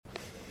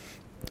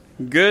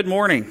Good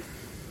morning.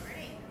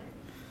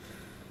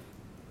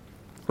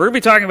 We're going to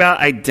be talking about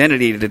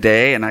identity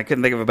today, and I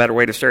couldn't think of a better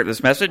way to start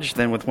this message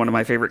than with one of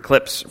my favorite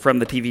clips from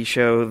the TV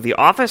show The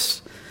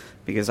Office,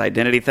 because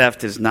identity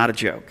theft is not a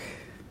joke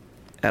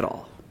at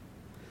all.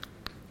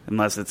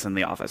 Unless it's in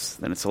The Office,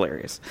 then it's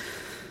hilarious.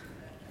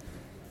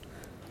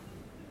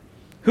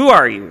 Who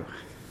are you?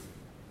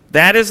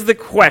 That is the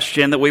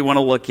question that we want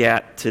to look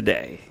at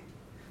today.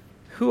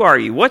 Who are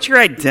you? What's your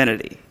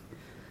identity?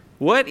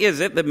 What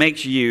is it that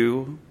makes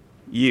you,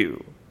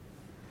 you?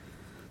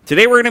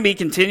 Today we're going to be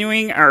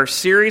continuing our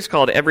series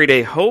called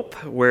Everyday Hope,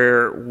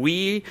 where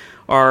we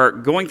are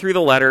going through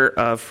the letter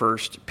of 1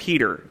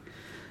 Peter.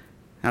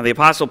 Now, the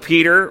Apostle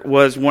Peter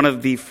was one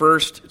of the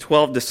first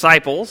 12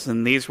 disciples,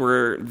 and these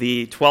were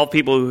the 12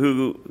 people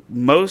who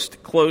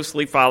most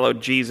closely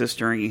followed Jesus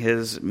during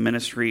his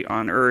ministry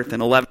on earth,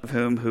 and 11 of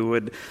whom who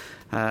would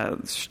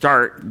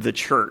start the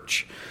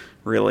church,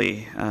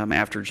 really,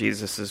 after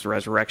Jesus'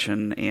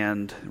 resurrection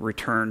and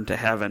return to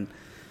heaven.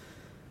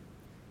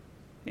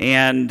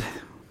 And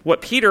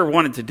what Peter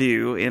wanted to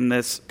do in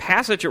this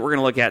passage that we're going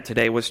to look at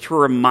today was to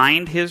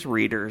remind his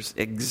readers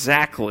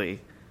exactly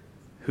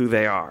who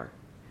they are.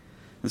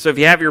 And so if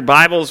you have your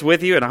Bibles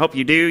with you, and I hope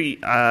you do,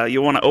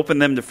 you'll want to open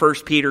them to 1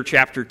 Peter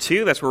chapter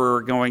 2. That's where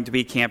we're going to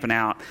be camping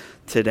out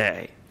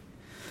today.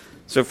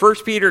 So 1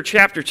 Peter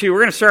chapter 2, we're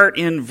going to start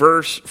in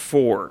verse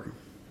 4,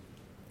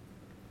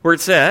 where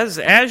it says,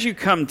 "As you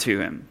come to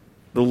him,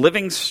 the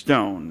living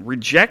stone,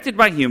 rejected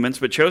by humans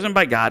but chosen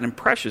by God and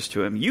precious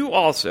to him, you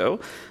also,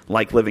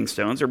 like living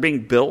stones, are being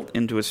built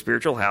into a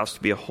spiritual house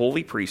to be a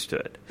holy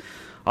priesthood,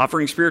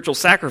 offering spiritual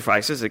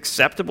sacrifices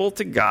acceptable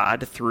to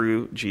God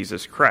through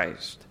Jesus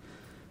Christ.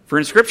 For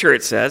in Scripture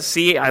it says,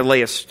 'See, I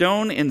lay a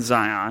stone in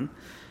Zion,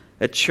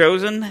 a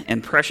chosen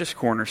and precious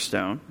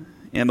cornerstone,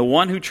 and the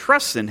one who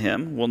trusts in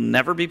him will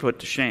never be put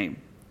to shame.'"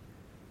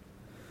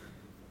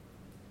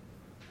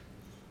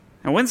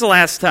 Now, when's the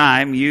last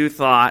time you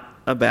thought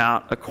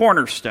about a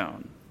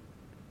cornerstone?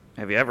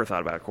 Have you ever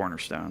thought about a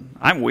cornerstone?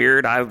 I'm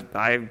weird.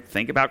 I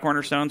think about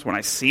cornerstones. When I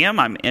see them,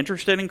 I'm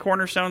interested in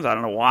cornerstones. I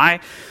don't know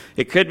why.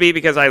 It could be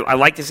because I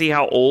like to see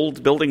how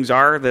old buildings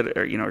are that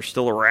are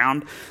still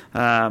around.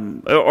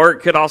 Or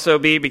it could also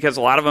be because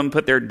a lot of them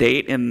put their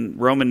date in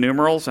Roman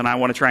numerals, and I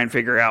want to try and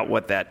figure out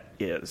what that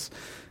is.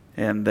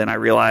 And then I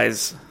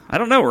realize I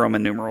don't know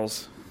Roman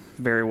numerals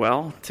very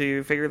well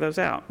to figure those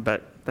out,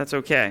 but that's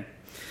okay.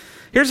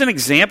 Here's an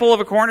example of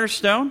a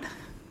cornerstone.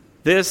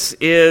 This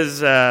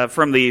is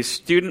from the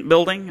student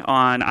building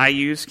on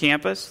IU's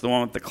campus, the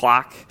one with the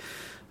clock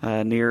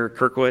near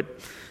Kirkwood.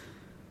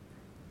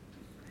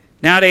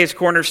 Nowadays,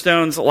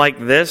 cornerstones like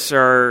this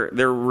they're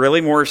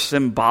really more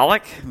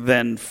symbolic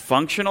than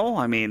functional.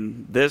 I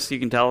mean, this you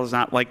can tell is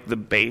not like the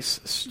base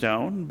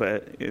stone,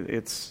 but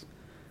it's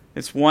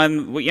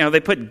one, they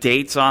put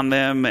dates on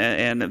them,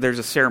 and there's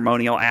a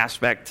ceremonial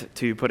aspect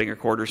to putting a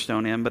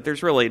cornerstone in, but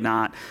there's really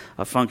not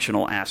a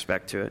functional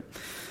aspect to it.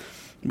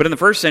 But in the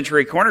first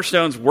century,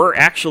 cornerstones were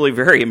actually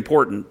very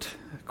important.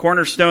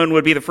 Cornerstone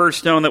would be the first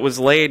stone that was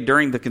laid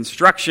during the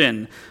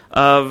construction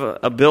of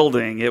a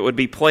building. It would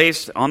be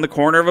placed on the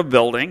corner of a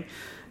building,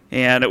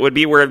 and it would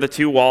be where the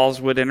two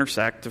walls would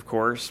intersect, of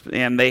course.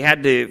 And they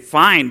had to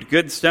find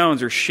good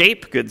stones or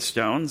shape good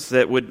stones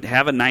that would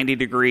have a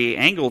 90-degree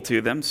angle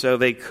to them, so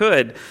they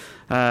could,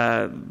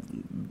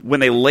 when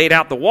they laid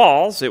out the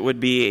walls, it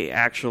would be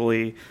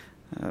actually,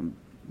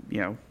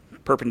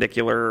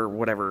 perpendicular or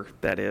whatever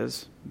that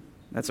is.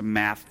 That's a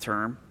math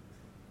term.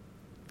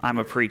 I'm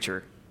a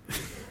preacher.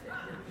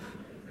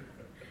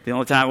 The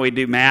only time we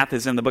do math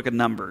is in the book of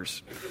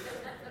Numbers.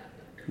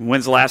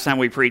 When's the last time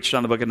we preached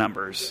on the book of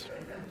Numbers?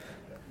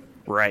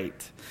 Right.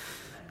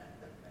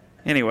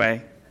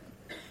 Anyway,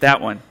 that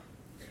one.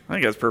 I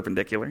think it was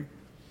perpendicular.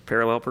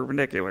 Parallel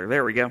perpendicular.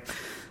 There we go.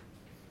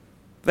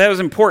 That was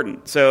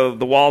important. So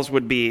the walls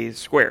would be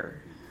square.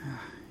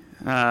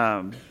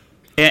 And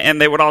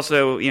they would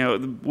also,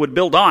 would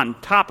build on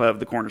top of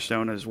the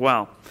cornerstone as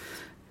well.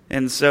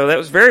 And so that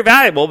was very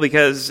valuable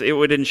because it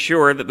would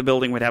ensure that the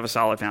building would have a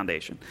solid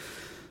foundation.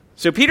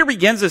 So Peter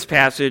begins this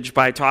passage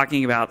by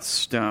talking about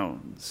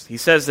stones. He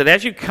says that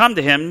as you come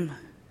to him,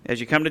 as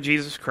you come to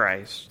Jesus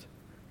Christ,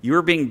 you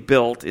are being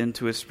built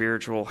into a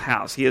spiritual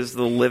house. He is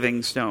the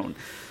living stone.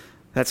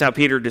 That's how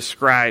Peter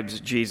describes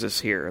Jesus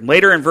here. And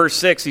later in verse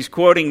 6, he's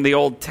quoting the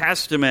Old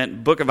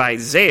Testament book of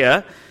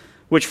Isaiah,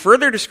 which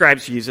further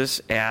describes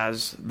Jesus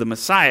as the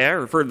Messiah,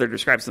 or further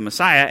describes the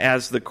Messiah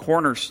as the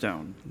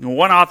cornerstone.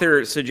 One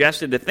author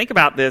suggested to think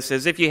about this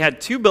as if you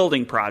had two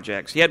building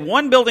projects. You had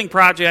one building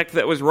project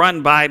that was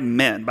run by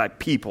men, by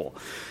people.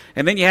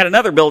 And then you had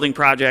another building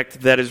project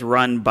that is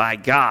run by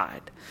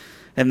God.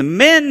 And the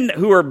men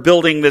who are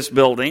building this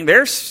building,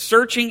 they're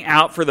searching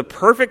out for the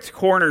perfect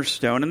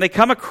cornerstone, and they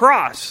come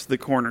across the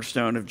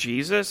cornerstone of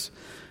Jesus,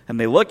 and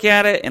they look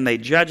at it and they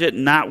judge it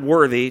not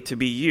worthy to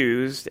be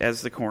used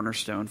as the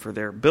cornerstone for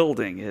their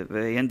building.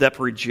 They end up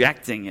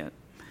rejecting it.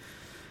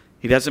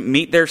 He doesn't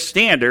meet their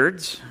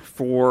standards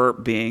for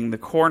being the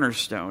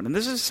cornerstone. And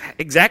this is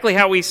exactly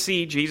how we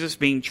see Jesus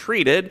being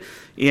treated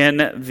in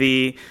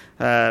the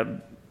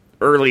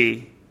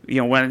early,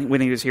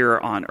 when he was here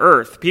on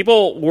earth.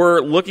 People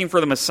were looking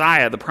for the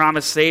Messiah, the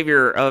promised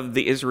Savior of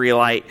the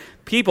Israelite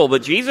people.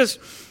 But Jesus,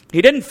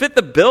 he didn't fit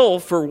the bill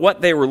for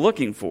what they were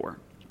looking for.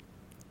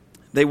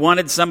 They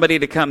wanted somebody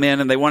to come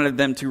in and they wanted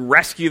them to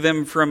rescue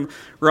them from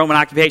Roman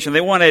occupation.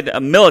 They wanted a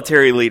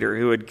military leader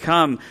who would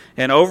come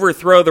and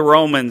overthrow the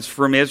Romans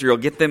from Israel,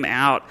 get them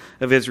out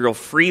of Israel,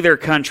 free their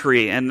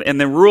country, and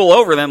then rule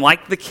over them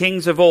like the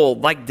kings of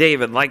old, like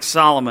David, like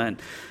Solomon,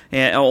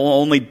 and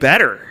only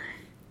better.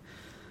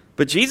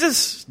 But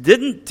Jesus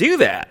didn't do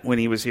that when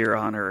he was here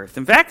on earth.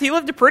 In fact, he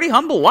lived a pretty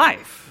humble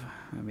life.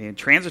 A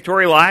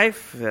transitory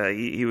life.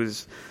 He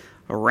was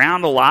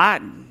around a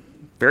lot,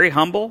 very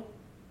humble.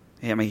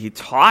 He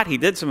taught, he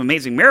did some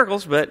amazing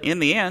miracles, but in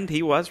the end,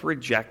 he was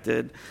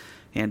rejected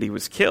and he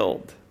was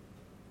killed.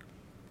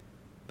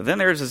 But then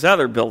there's this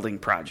other building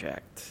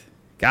project,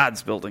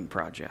 God's building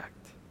project.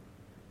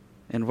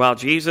 And while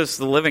Jesus,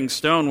 the living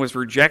stone, was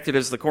rejected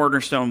as the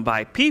cornerstone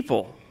by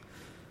people,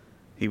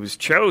 he was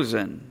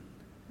chosen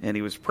and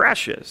he was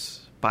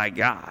precious by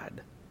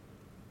God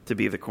to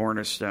be the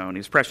cornerstone. He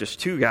was precious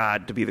to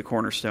God to be the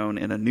cornerstone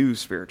in a new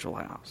spiritual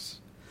house.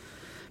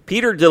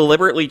 Peter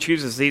deliberately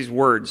chooses these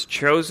words,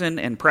 chosen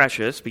and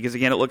precious, because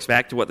again, it looks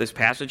back to what this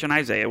passage in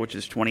Isaiah, which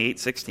is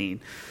 28:16,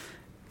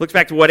 looks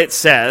back to what it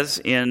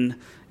says and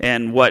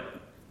what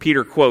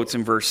Peter quotes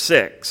in verse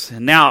 6.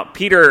 And now,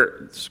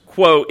 Peter's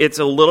quote, it's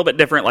a little bit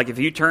different. Like if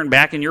you turn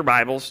back in your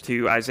Bibles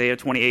to Isaiah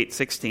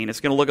 28:16,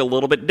 it's going to look a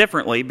little bit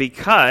differently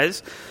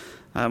because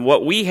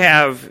what we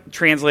have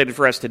translated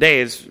for us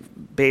today is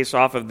based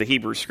off of the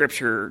Hebrew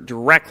Scripture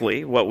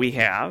directly, what we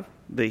have,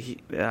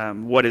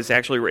 what is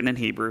actually written in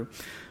Hebrew.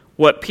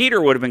 What Peter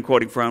would have been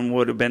quoting from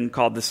would have been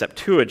called the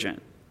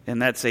Septuagint,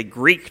 and that's a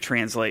Greek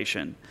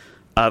translation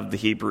of the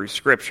Hebrew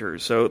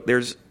Scriptures. So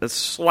there's a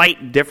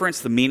slight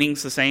difference. The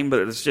meaning's the same,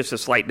 but it's just a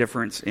slight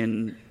difference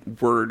in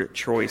word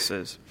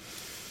choices.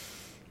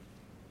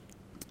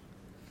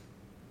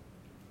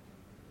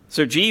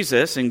 So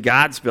Jesus, in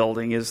God's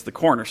building, is the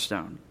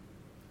cornerstone.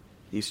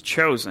 He's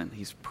chosen.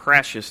 He's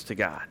precious to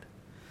God.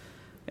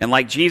 And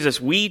like Jesus,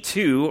 we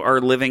too are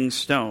living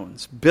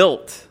stones,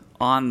 built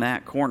on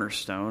that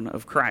cornerstone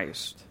of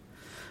Christ.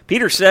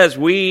 Peter says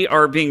we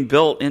are being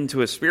built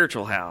into a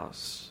spiritual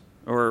house,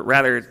 or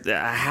rather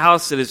a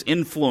house that is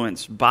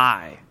influenced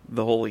by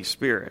the Holy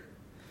Spirit.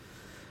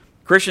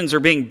 Christians are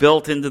being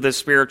built into this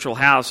spiritual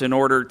house in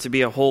order to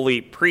be a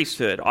holy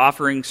priesthood,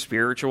 offering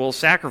spiritual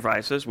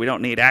sacrifices. We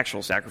don't need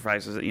actual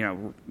sacrifices,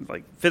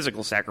 like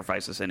physical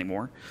sacrifices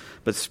anymore,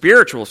 but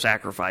spiritual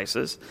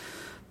sacrifices.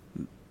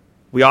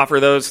 We offer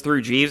those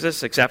through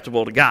Jesus,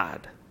 acceptable to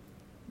God.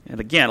 And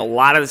again, a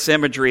lot of this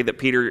imagery that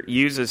Peter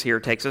uses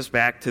here takes us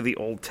back to the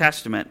Old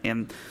Testament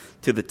and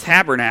to the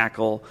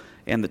tabernacle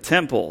and the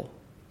temple,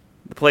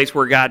 the place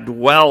where God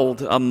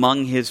dwelled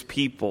among his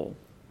people.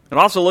 It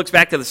also looks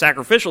back to the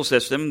sacrificial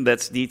system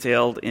that's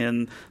detailed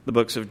in the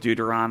books of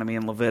Deuteronomy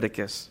and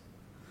Leviticus.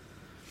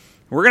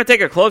 We're going to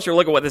take a closer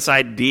look at what this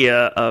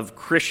idea of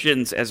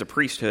Christians as a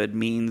priesthood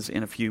means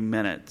in a few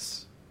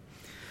minutes.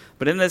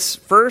 But in this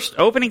first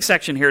opening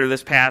section here to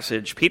this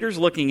passage, Peter's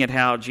looking at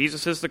how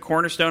Jesus is the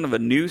cornerstone of a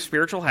new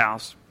spiritual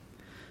house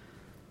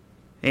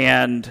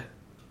and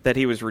that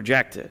he was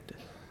rejected.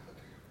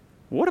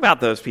 What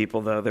about those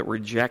people, though, that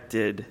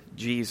rejected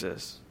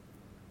Jesus?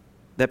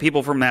 That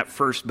people from that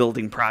first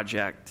building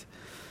project.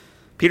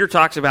 Peter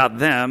talks about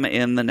them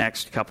in the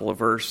next couple of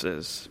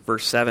verses,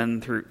 verse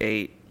 7 through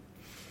 8.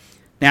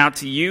 Now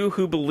to you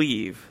who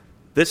believe,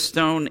 this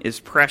stone is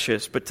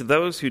precious, but to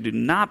those who do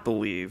not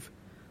believe,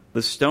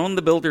 the stone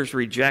the builders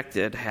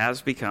rejected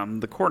has become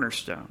the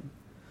cornerstone,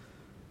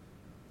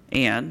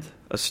 and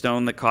a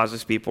stone that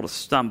causes people to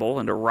stumble,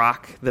 and a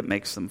rock that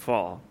makes them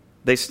fall.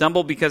 They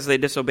stumble because they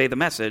disobey the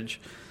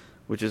message,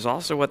 which is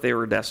also what they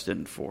were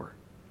destined for.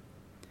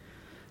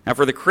 Now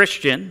for the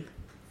Christian,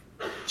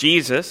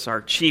 Jesus,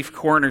 our chief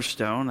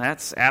cornerstone,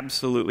 that's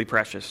absolutely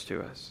precious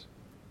to us.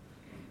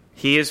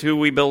 He is who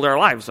we build our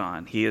lives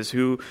on. He is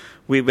who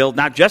we build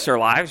not just our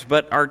lives,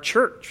 but our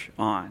church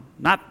on.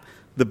 Not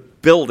the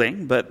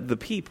building, but the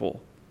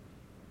people.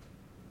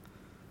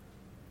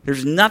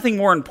 There's nothing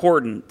more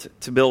important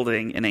to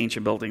building an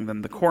ancient building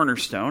than the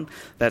cornerstone.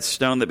 That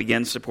stone that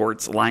begins,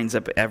 supports, lines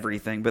up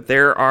everything. But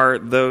there are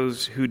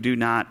those who do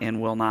not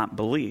and will not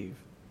believe.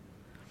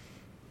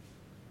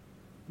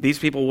 These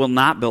people will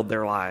not build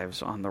their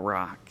lives on the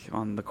rock,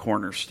 on the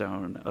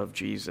cornerstone of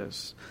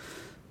Jesus.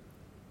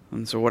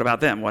 And so what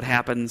about them? What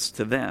happens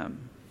to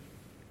them?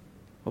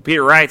 Well,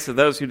 Peter writes that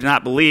those who do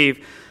not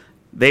believe,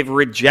 they've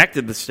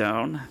rejected the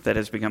stone that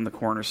has become the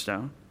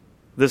cornerstone.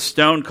 This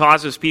stone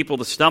causes people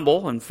to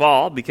stumble and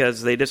fall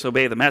because they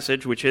disobey the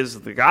message, which is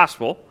the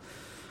gospel,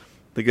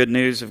 the good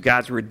news of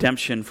God's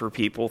redemption for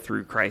people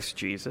through Christ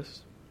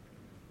Jesus.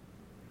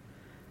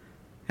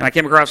 And I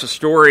came across a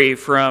story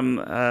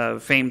from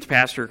famed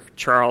pastor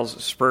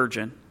Charles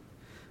Spurgeon.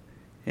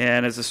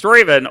 And it's a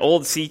story of an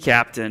old sea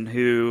captain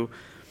who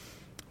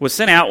was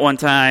sent out one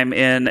time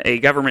in a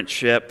government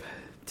ship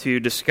to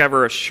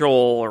discover a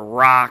shoal or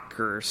rock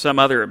or some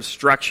other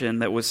obstruction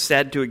that was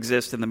said to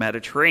exist in the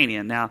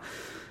Mediterranean. Now,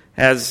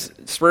 as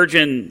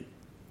Spurgeon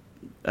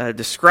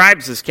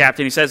describes this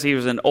captain, he says he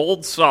was an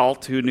old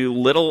salt who knew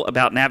little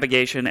about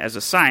navigation as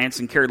a science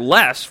and cared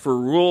less for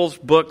rules,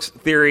 books,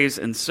 theories,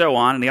 and so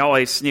on, and he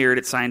always sneered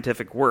at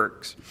scientific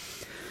works.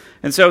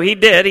 And so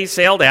he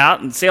sailed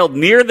out and sailed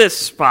near this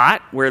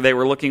spot where they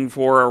were looking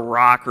for a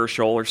rock or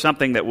shoal or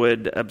something that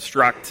would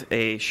obstruct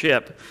a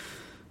ship.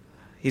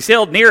 He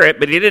sailed near it,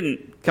 but he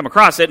didn't come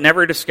across it,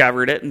 never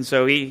discovered it, and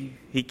so he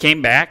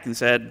came back and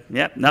said,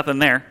 yep, nothing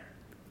there.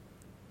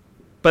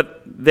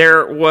 But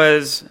there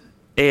was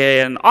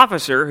an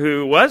officer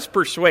who was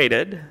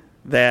persuaded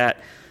that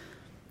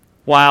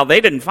while they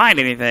didn't find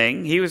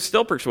anything, he was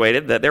still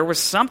persuaded that there was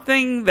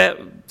something that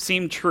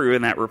seemed true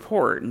in that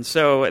report. And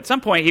so at some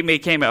point he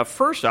became a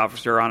first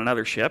officer on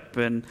another ship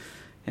and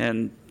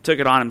took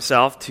it on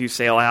himself to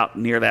sail out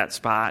near that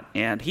spot.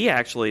 And he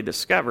actually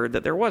discovered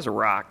that there was a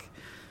rock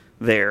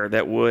there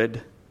that would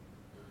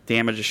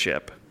damage a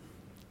ship.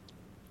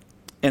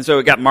 And so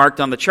it got marked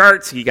on the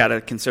charts. He got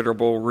a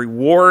considerable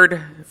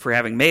reward for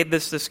having made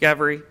this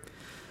discovery.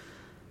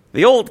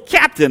 The old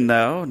captain,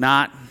 though,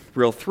 not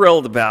real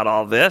thrilled about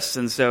all this,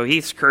 and so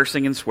he's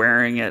cursing and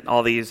swearing at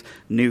all these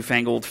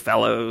newfangled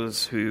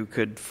fellows who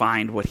could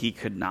find what he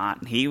could not.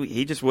 And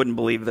he just wouldn't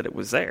believe that it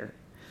was there.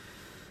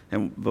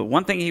 But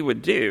one thing he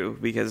would do,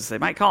 because they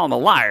might call him a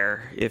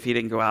liar if he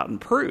didn't go out and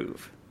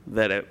prove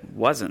that it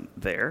wasn't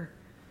there.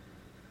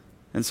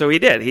 And so he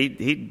did.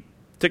 He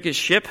took his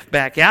ship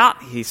back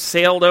out. He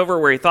sailed over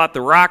where he thought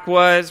the rock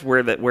was, where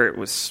it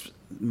was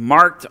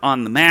marked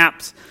on the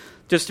maps,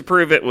 just to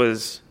prove it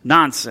was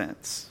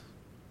nonsense.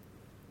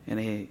 And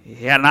he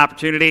had an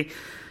opportunity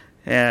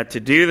to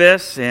do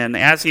this, and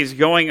as he's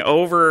going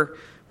over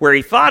where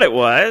he thought it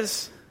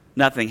was,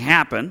 nothing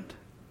happened.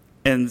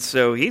 And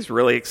so he's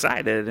really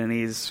excited, and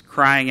he's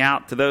crying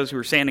out to those who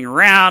were standing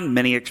around,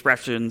 many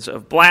expressions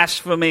of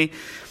blasphemy,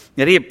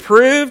 that he had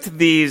proved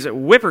these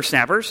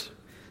whippersnappers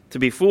to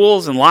be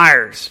fools and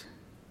liars.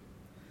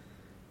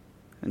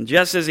 And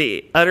just as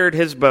he uttered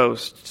his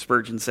boast,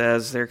 Spurgeon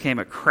says, there came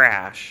a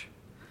crash.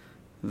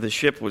 The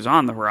ship was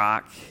on the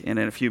rock, and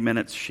in a few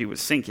minutes she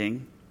was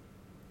sinking.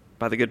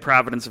 By the good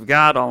providence of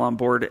God, all on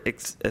board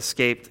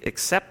escaped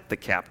except the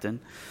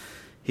captain.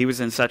 He was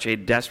in such a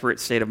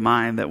desperate state of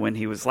mind that when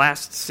he was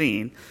last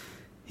seen,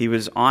 he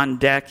was on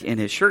deck in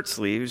his shirt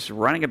sleeves,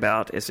 running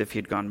about as if he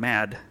had gone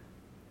mad.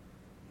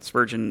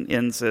 Spurgeon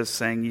ends this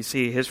saying, you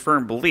see, his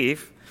firm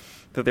belief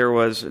that there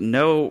was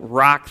no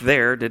rock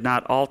there did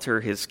not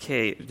alter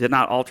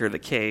the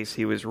case.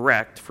 He was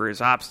wrecked for his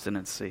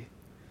obstinacy.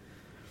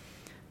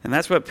 And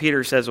that's what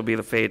Peter says will be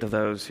the fate of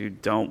those who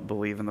don't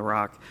believe in the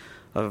rock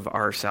of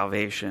our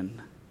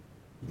salvation.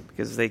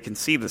 Because they can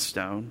see the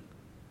stone,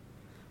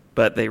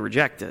 but they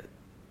reject it.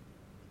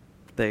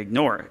 They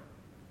ignore it.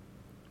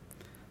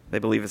 They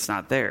believe it's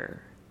not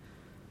there.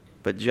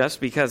 But just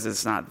because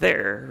it's not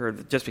there, or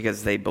just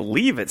because they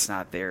believe it's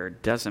not there,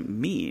 doesn't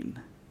mean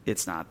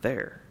it's not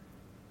there.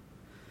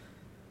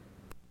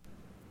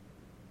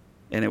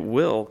 And it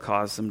will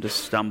cause them to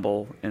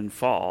stumble and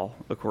fall,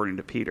 according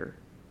to Peter.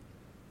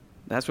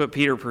 That's what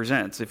Peter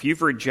presents. If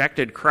you've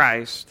rejected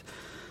Christ,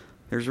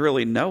 there's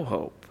really no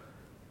hope,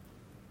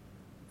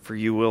 for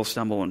you will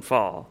stumble and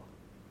fall.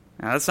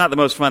 Now, that's not the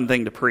most fun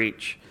thing to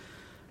preach,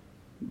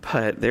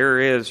 but there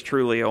is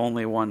truly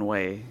only one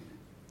way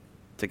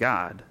to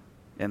God,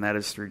 and that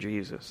is through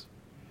Jesus.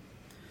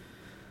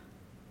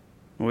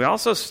 We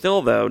also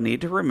still, though,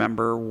 need to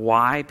remember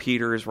why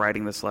Peter is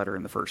writing this letter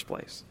in the first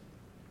place.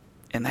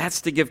 And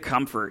that's to give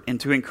comfort and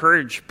to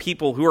encourage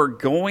people who are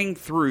going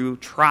through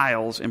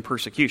trials and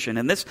persecution.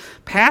 And this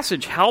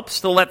passage helps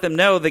to let them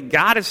know that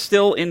God is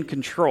still in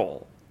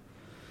control.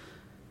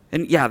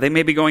 And yeah, they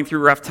may be going through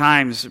rough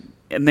times,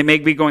 and they may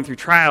be going through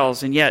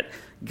trials, and yet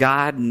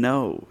God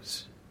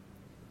knows.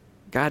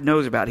 God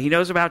knows about it. He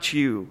knows about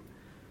you.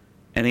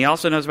 And he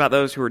also knows about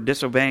those who are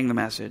disobeying the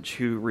message,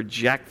 who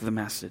reject the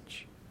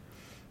message,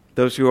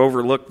 those who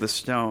overlook the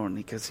stone,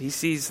 because he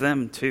sees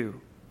them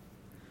too.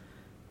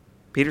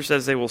 Peter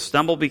says they will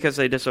stumble because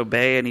they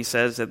disobey, and he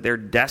says that they're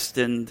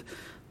destined,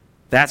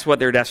 that's what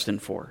they're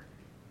destined for,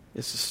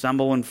 is to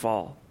stumble and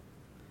fall,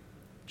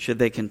 should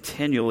they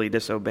continually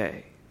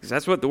disobey. Because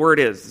that's what the word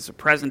is. It's a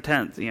present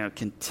tense,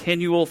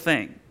 continual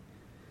thing.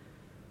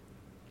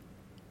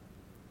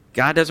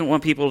 God doesn't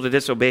want people to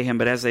disobey him,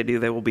 but as they do,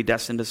 they will be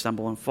destined to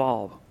stumble and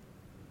fall.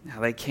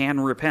 Now, they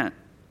can repent.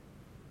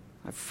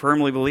 I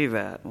firmly believe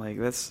that.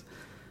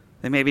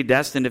 They may be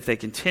destined if they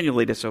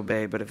continually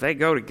disobey, but if they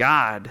go to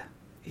God,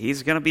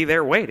 he's going to be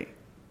there waiting.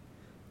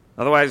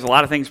 Otherwise, a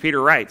lot of things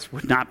Peter writes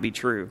would not be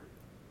true.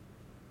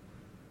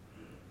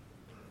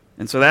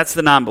 And so that's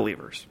the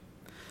non-believers.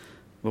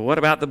 But what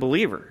about the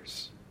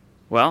believers?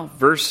 Well,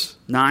 verse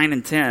 9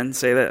 and 10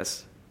 say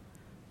this: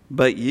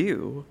 but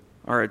you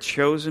are a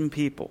chosen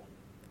people,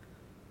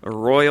 a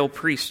royal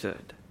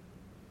priesthood,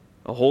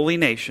 a holy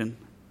nation,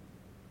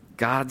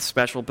 God's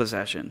special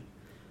possession,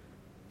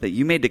 that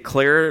you may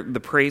declare the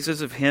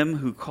praises of him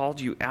who called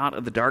you out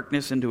of the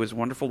darkness into his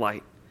wonderful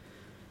light.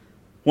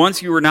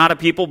 Once you were not a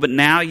people, but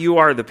now you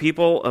are the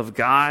people of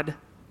God.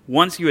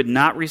 Once you had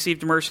not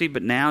received mercy,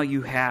 but now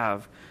you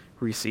have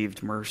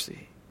received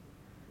mercy.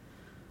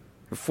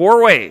 There are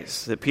 4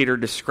 ways that Peter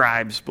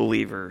describes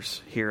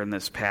believers here in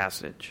this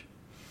passage.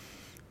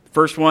 The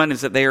first one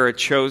is that they are a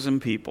chosen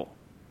people.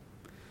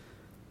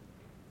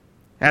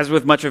 As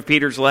with much of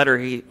Peter's letter,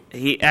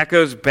 he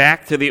echoes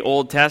back to the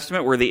Old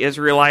Testament where the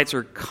Israelites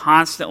are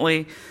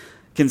consistently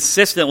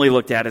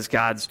looked at as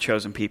God's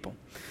chosen people.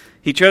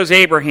 He chose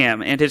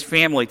Abraham and his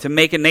family to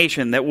make a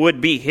nation that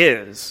would be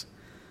his,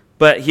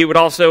 but he would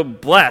also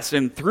bless,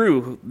 and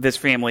through this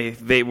family,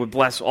 they would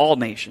bless all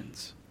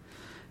nations.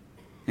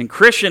 And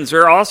Christians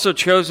are also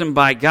chosen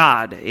by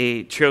God,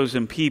 a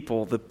chosen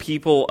people, the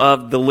people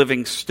of the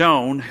living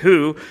stone,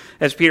 who,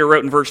 as Peter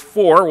wrote in verse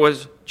 4,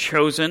 was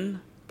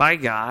chosen by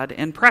God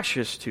and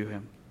precious to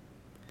him.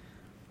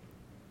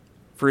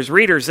 For his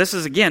readers, this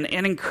is again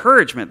an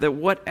encouragement that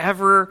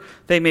whatever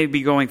they may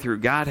be going through,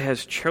 God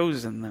has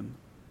chosen them.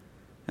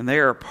 And they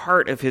are a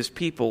part of his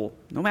people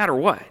no matter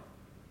what.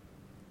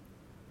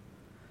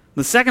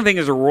 The second thing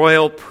is a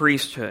royal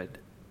priesthood.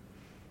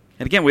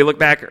 And again, we look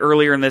back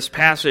earlier in this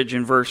passage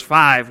in verse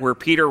 5 where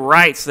Peter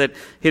writes that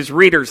his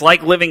readers,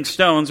 like living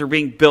stones, are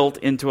being built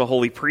into a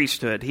holy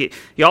priesthood. He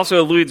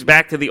also alludes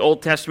back to the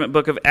Old Testament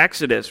book of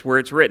Exodus where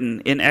it's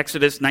written in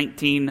Exodus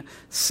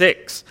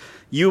 19:6,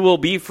 "You will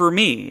be for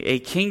me a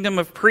kingdom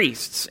of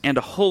priests and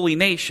a holy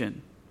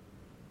nation."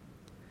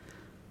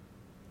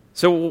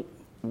 So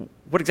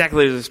what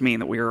exactly does this mean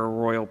that we are a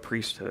royal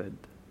priesthood?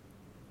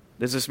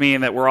 Does this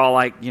mean that we're all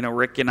like,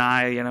 Rick and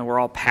I, we're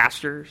all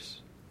pastors?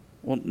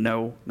 Well,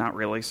 no, not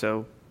really,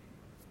 so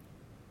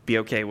be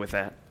okay with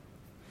that.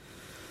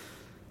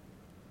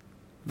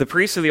 The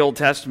priests of the Old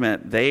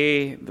Testament,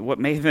 what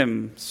made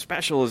them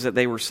special is that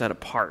they were set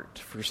apart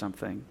for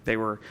something. They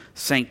were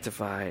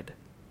sanctified,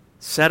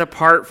 set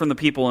apart from the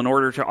people in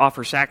order to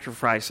offer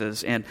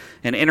sacrifices and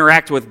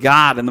interact with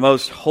God in the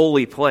most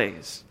holy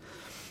place.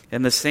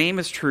 And the same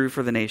is true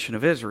for the nation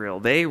of Israel.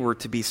 They were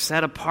to be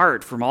set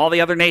apart from all the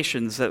other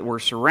nations that were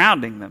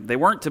surrounding them. They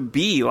weren't to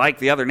be like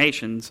the other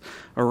nations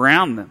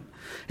around them.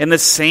 And the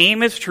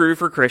same is true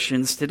for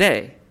Christians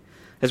today.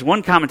 As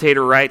one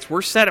commentator writes,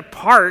 we're set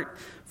apart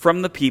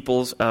from the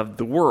peoples of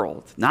the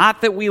world.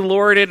 Not that we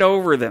lord it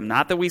over them,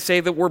 not that we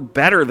say that we're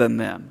better than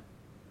them.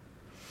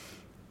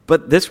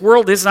 But this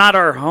world is not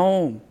our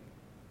home.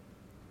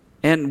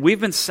 And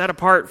we've been set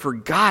apart for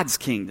God's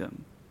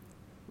kingdom,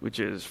 which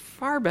is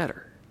far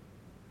better.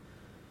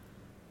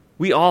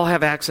 We all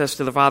have access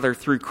to the Father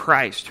through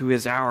Christ, who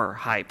is our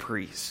high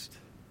priest.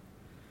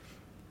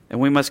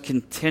 And we must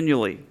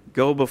continually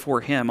go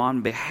before him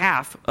on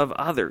behalf of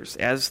others,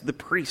 as the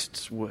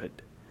priests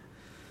would.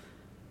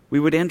 We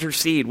would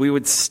intercede. We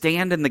would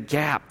stand in the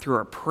gap through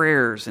our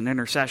prayers and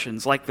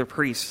intercessions like the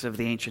priests of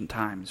the ancient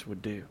times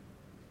would do.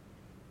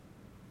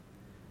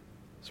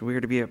 So we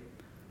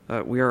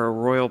are a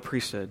royal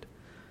priesthood.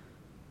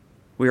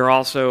 We are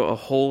also a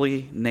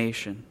holy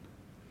nation.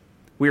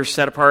 We are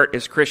set apart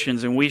as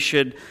Christians, and we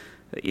should,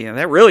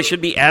 that really should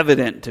be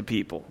evident to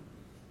people.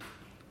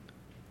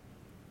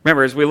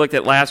 Remember, as we looked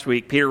at last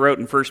week, Peter wrote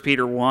in 1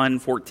 Peter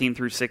 1:14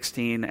 through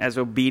 16, "As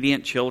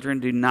obedient children,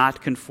 do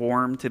not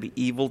conform to the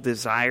evil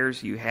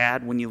desires you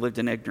had when you lived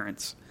in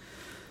ignorance.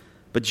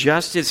 But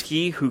just as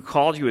he who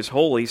called you is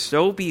holy,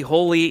 so be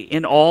holy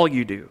in all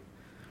you do.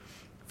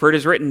 For it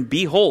is written,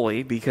 'Be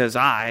holy, because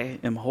I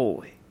am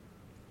holy.'"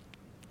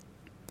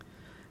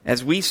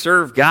 As we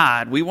serve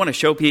God, we want to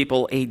show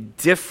people a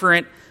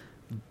different,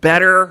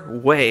 better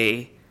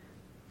way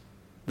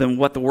than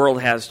what the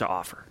world has to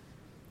offer.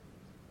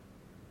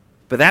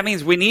 But that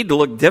means we need to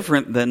look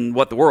different than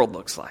what the world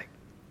looks like.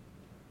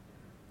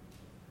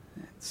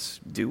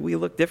 Do we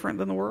look different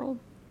than the world?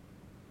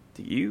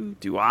 Do you?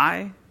 Do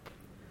I?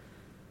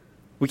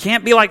 We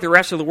can't be like the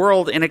rest of the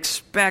world and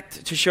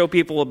expect to show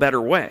people a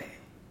better way.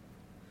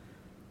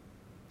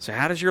 So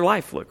how does your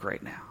life look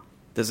right now?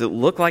 Does it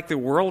look like the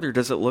world, or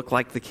does it look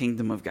like the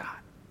kingdom of God?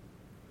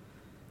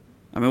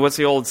 I mean, what's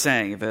the old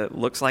saying? If it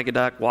looks like a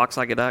duck, walks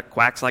like a duck,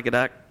 quacks like a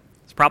duck,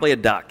 it's probably a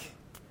duck.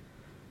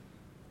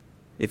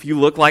 If you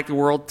look like the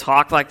world,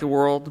 talk like the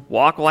world,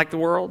 walk like the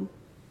world,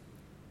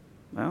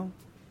 well,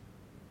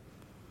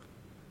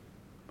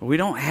 we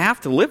don't have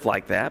to live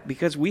like that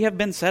because we have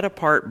been set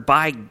apart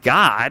by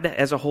God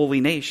as a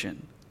holy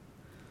nation.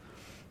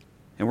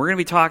 And we're going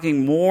to be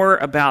talking more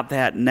about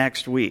that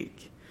next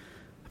week,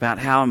 about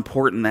how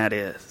important that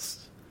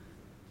is.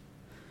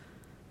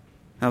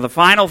 Now, the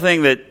final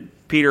thing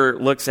that Peter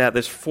looks at,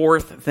 this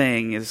fourth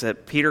thing, is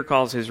that Peter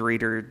calls his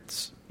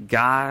readers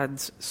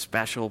God's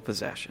special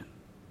possession.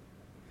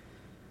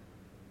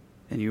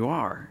 And you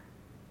are,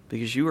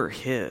 because you are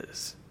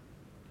his.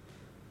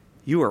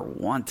 You are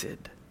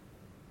wanted.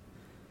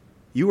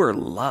 You are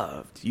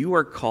loved. You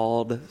are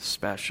called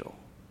special.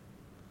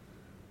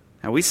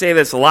 Now, we say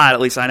this a lot,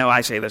 at least I know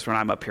I say this when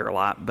I'm up here a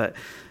lot, but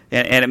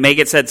and it may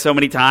get said so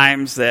many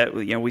times that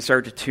we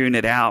start to tune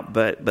it out,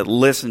 but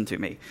listen to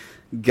me.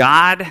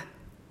 God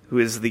who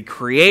is the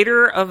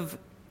creator of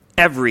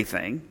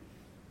everything,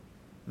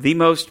 the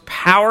most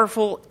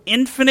powerful,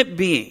 infinite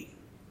being,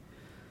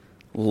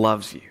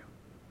 loves you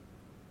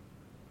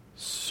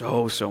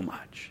so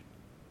much.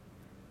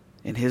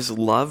 And his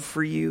love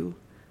for you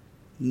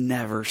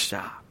never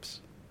stops.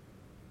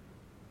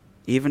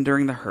 Even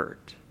during the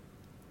hurt,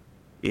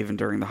 even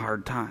during the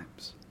hard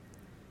times.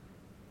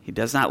 He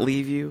does not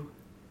leave you.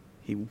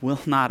 He will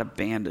not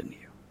abandon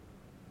you.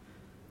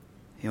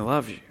 He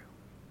loves you.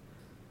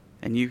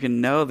 And you can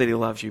know that he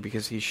loves you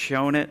because he's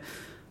shown it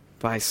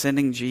by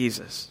sending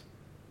Jesus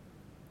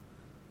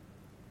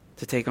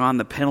to take on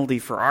the penalty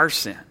for our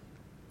sin,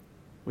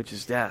 which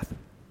is death.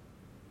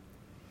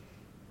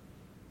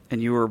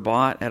 And you were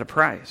bought at a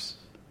price.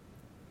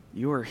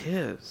 You are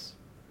his,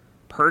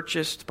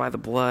 purchased by the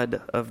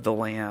blood of the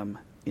Lamb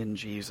in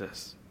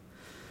Jesus.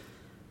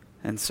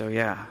 And so,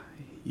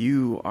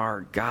 you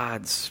are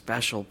God's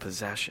special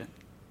possession.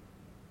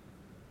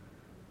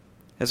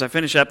 As I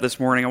finish up this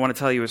morning, I want to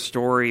tell you a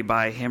story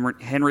by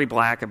Henry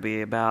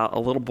Blackaby about a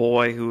little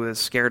boy who was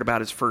scared about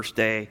his first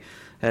day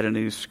at a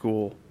new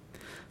school.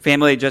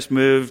 Family had just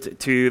moved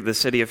to the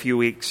city a few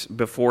weeks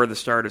before the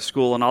start of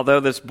school, and although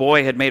this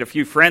boy had made a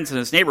few friends in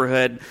his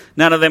neighborhood,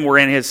 none of them were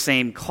in his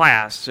same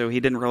class, so he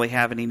didn't really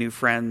have any new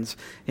friends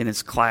in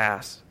his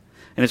class.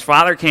 And his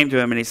father came to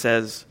him and he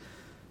says,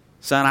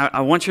 "Son,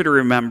 I want you to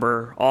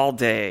remember all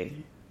day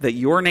that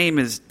your name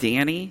is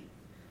Danny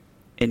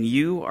and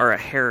you are a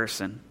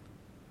Harrison."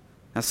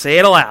 Now say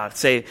it aloud.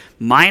 Say,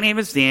 "My name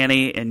is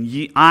Danny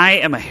and I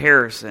am a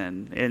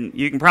Harrison." And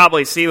you can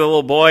probably see the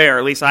little boy, or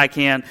at least I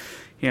can,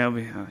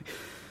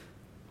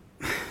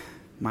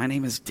 "My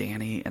name is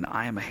Danny and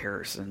I am a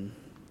Harrison."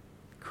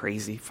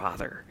 Crazy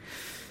father.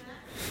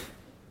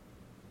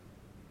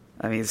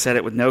 I mean, he said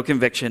it with no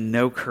conviction,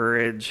 no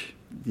courage,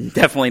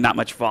 definitely not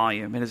much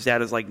volume. And his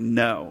dad is like,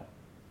 "No.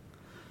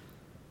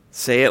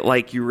 Say it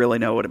like you really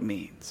know what it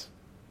means."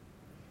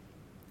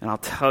 And I'll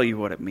tell you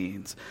what it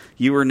means.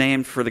 You were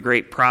named for the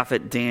great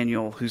prophet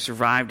Daniel, who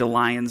survived a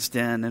lion's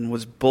den and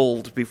was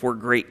bold before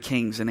great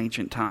kings in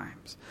ancient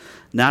times.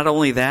 Not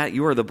only that,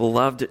 you are the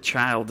beloved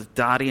child of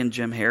Dottie and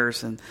Jim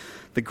Harrison,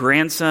 the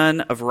grandson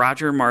of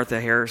Roger and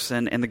Martha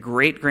Harrison, and the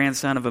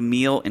great-grandson of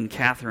Emil and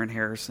Catherine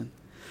Harrison.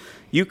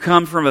 You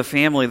come from a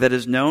family that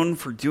is known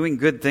for doing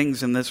good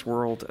things in this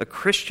world, a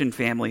Christian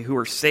family who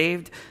are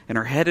saved and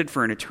are headed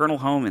for an eternal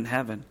home in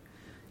heaven.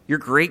 Your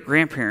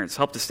great-grandparents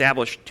helped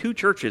establish 2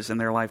 churches in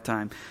their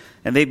lifetime,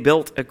 and they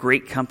built a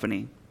great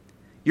company.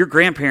 Your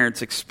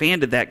grandparents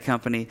expanded that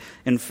company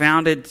and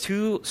founded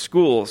 2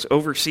 schools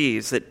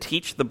overseas that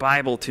teach the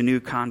Bible to new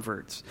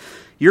converts.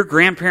 Your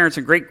grandparents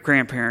and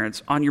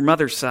great-grandparents on your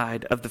mother's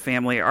side of the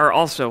family are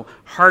also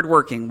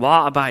hardworking,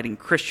 law-abiding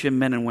Christian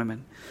men and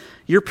women.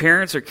 Your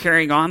parents are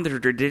carrying on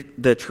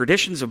the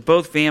traditions of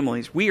both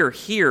families. We are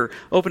here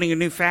opening a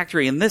new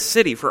factory in this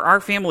city for our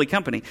family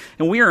company,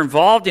 and we are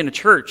involved in a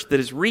church that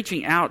is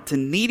reaching out to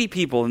needy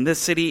people in this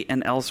city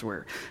and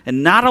elsewhere.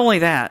 And not only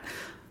that,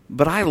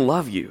 but I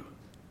love you.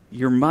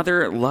 Your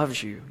mother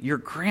loves you. Your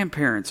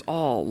grandparents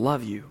all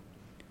love you.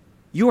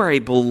 You are a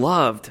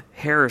beloved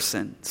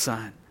Harrison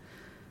son.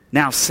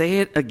 Now say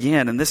it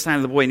again. And this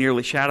time the boy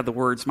nearly shouted the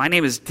words, "My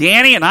name is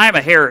Danny and I am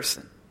a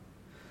Harrison."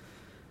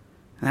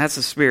 And that's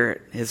the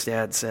spirit, his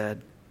dad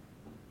said.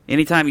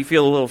 Anytime you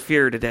feel a little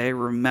fear today,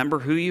 remember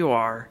who you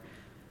are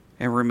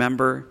and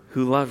remember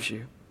who loves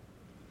you.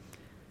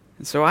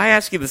 And so I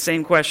ask you the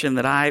same question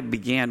that I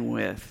began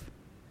with.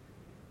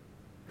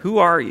 Who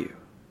are you?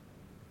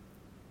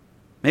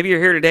 Maybe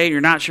you're here today and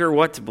you're not sure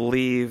what to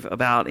believe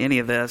about any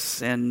of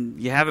this, and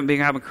you haven't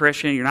become a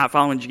Christian, you're not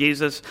following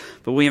Jesus,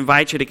 but we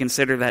invite you to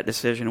consider that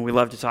decision, and we'd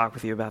love to talk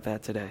with you about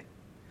that today.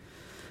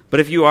 But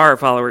if you are a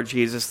follower of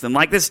Jesus, then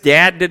like this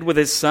dad did with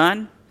his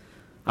son,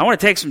 I want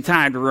to take some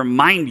time to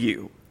remind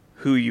you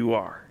who you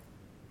are.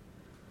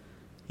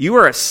 You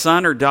are a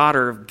son or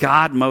daughter of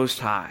God Most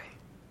High,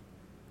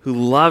 who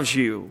loves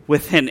you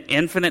with an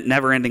infinite,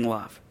 never-ending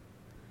love.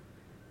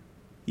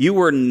 You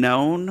were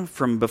known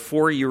from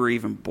before you were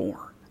even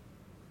born.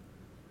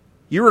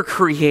 You were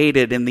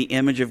created in the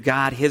image of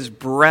God. His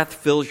breath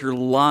fills your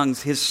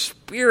lungs. His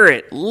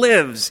spirit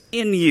lives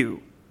in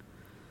you.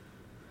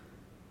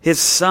 His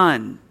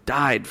son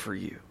died for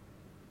you.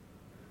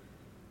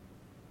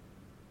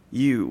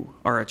 You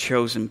are a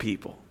chosen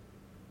people,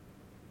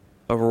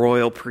 a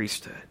royal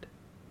priesthood,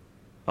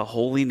 a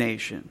holy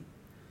nation.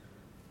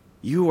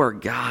 You are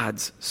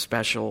God's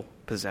special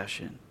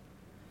possession.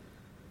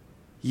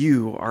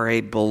 You are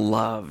a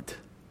beloved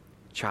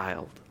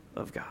child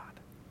of God.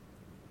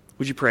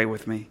 Would you pray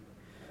with me?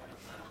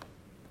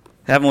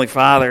 Heavenly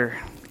Father,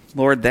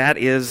 Lord, that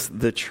is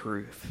the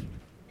truth.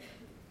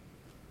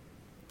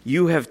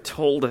 You have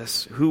told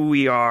us who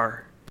we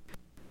are.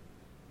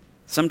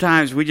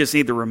 Sometimes we just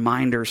need the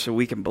reminder so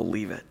we can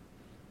believe it.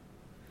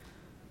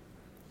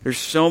 There's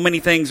so many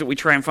things that we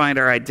try and find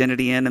our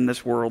identity in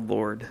this world,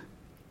 Lord.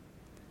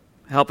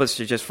 Help us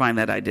to just find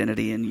that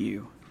identity in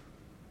you,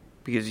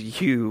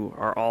 because you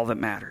are all that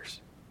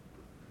matters.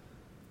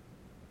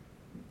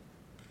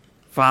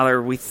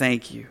 Father, we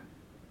thank you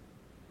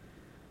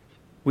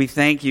We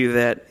thank you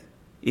that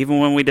even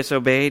when we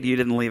disobeyed, you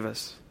didn't leave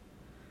us.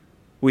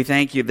 We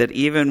thank you that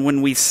even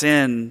when we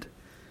sinned,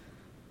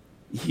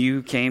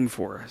 you came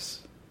for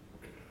us.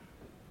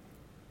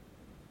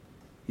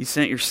 You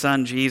sent your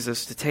Son,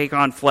 Jesus, to take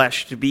on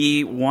flesh, to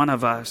be one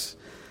of us,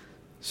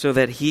 so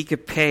that he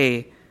could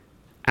pay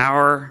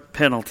our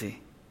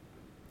penalty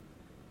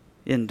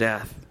in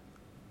death.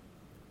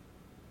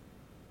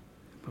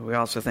 But we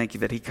also thank you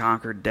that he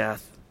conquered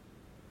death,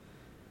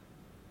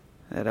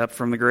 that up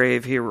from the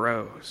grave he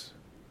rose.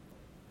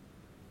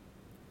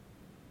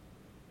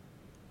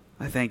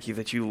 I thank you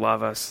that you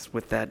love us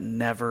with that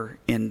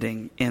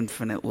never-ending,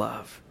 infinite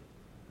love.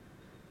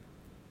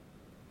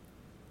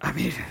 I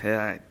mean,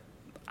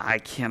 I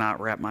cannot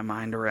wrap my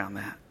mind around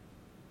that.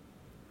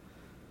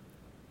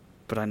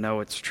 But I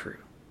know it's true.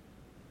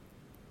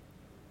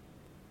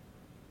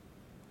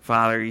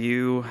 Father,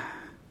 you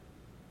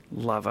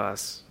love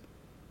us.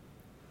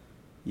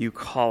 You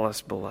call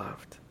us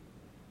beloved.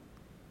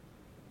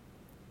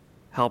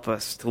 Help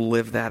us to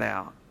live that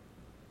out,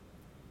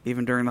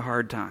 even during the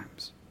hard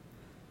times.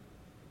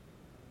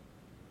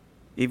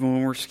 Even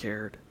when we're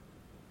scared,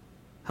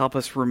 help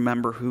us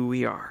remember who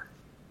we are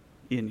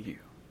in you.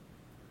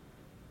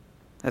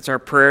 That's our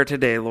prayer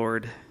today,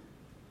 Lord.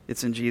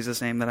 It's in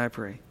Jesus' name that I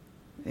pray.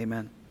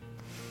 Amen.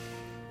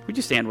 Would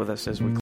you stand with us as we